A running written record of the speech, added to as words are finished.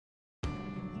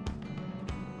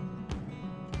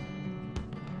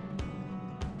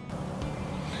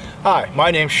Hi, my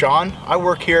name's Sean. I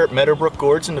work here at Meadowbrooke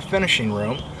Gourds in the finishing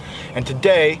room, and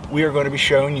today we are going to be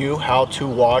showing you how to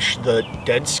wash the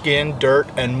dead skin, dirt,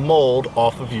 and mold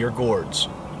off of your gourds.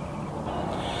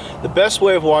 The best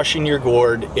way of washing your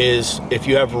gourd is if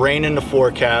you have rain in the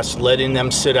forecast, letting them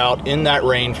sit out in that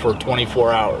rain for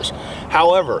 24 hours.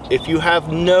 However, if you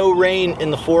have no rain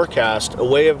in the forecast, a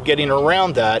way of getting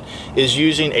around that is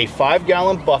using a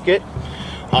 5-gallon bucket.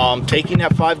 Taking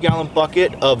that 5-gallon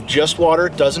bucket of just water,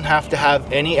 doesn't have to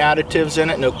have any additives in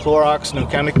it, no Clorox, no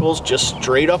chemicals, just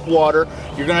straight up water.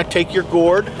 You're going to take your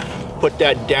gourd, put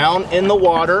that down in the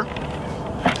water.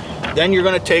 Then you're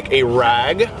going to take a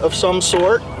rag of some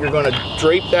sort. You're going to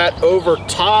drape that over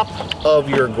top of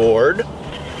your gourd.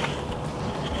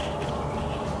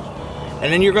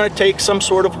 And then you're going to take some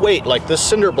sort of weight, like this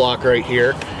cinder block right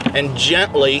here, and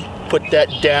gently put that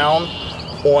down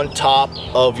on top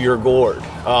of your gourd.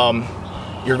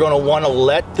 You're going to want to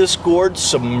let this gourd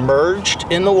submerged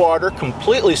in the water,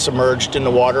 completely submerged in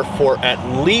the water for at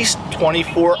least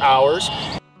 24 hours.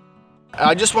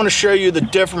 I just want to show you the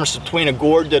difference between a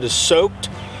gourd that is soaked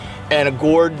and a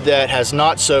gourd that has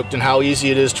not soaked and how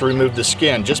easy it is to remove the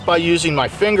skin. Just by using my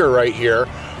finger right here,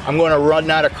 I'm going to run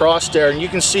that across there and you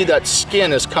can see that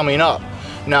skin is coming up.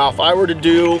 Now if I were to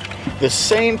do the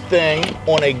same thing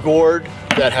on a gourd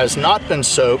that has not been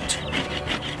soaked,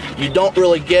 you don't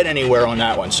really get anywhere on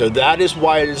that one. So that is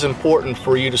why it is important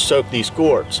for you to soak these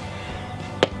gourds.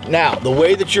 Now, the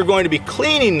way that you're going to be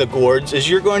cleaning the gourds is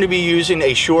you're going to be using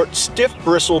a short, stiff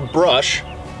bristled brush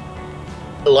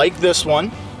like this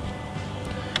one.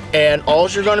 And all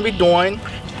you're going to be doing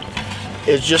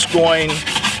is just going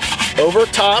over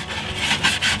top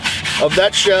of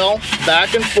that shell,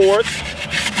 back and forth.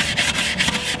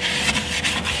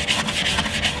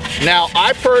 Now,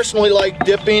 I personally like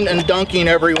dipping and dunking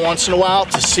every once in a while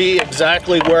to see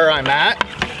exactly where I'm at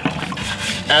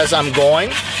as I'm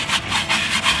going.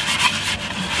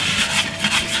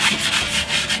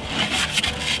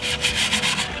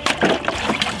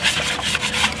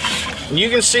 And you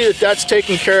can see that that's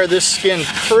taking care of this skin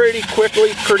pretty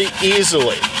quickly, pretty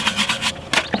easily.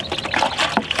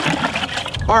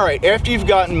 Alright, after you've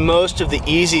gotten most of the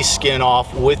easy skin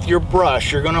off with your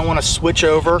brush, you're going to want to switch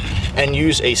over and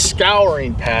use a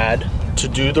scouring pad to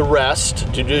do the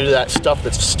rest, to do that stuff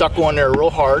that's stuck on there real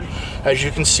hard, as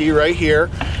you can see right here.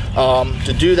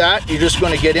 To do that, you're just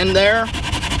going to get in there,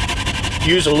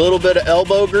 use a little bit of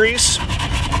elbow grease,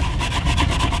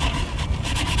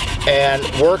 and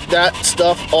work that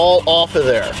stuff all off of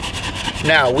there.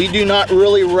 Now, we do not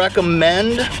really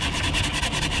recommend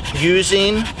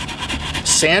using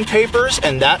sandpapers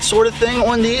and that sort of thing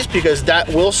on these because that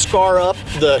will scar up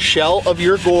the shell of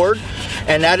your gourd,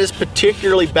 and that is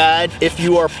particularly bad if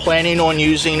you are planning on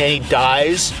using any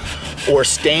dyes or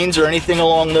stains or anything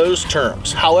along those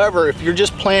terms. However, if you're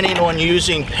just planning on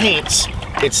using paints,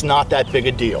 it's not that big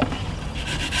a deal.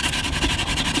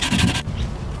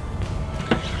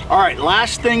 Alright,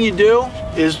 last thing you do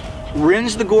is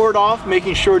rinse the gourd off,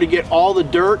 making sure to get all the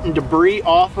dirt and debris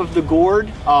off of the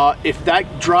gourd. If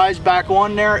that dries back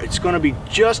on there, it's going to be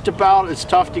just about as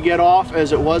tough to get off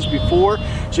as it was before.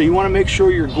 So you want to make sure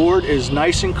your gourd is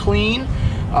nice and clean.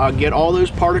 Get all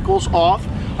those particles off.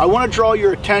 I want to draw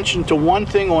your attention to one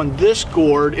thing on this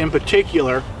gourd in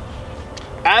particular.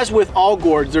 As with all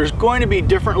gourds, there's going to be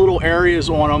different little areas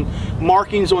on them,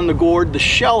 markings on the gourd, the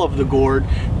shell of the gourd,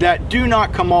 that do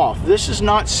not come off. This is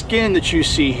not skin that you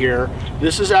see here.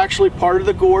 This is actually part of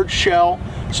the gourd shell.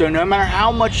 So no matter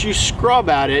how much you scrub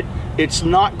at it, it's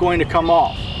not going to come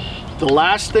off. The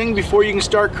last thing before you can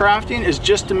start crafting is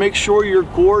just to make sure your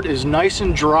gourd is nice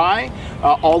and dry.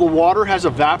 All the water has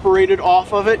evaporated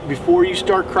off of it before you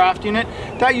start crafting it.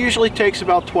 That usually takes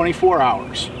about 24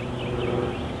 hours.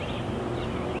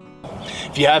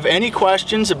 If you have any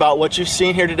questions about what you've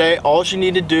seen here today, all you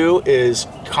need to do is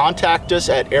contact us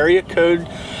at area code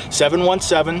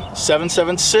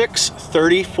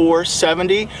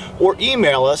 717-776-3470 or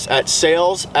email us at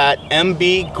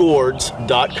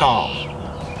sales@mbgourds.com.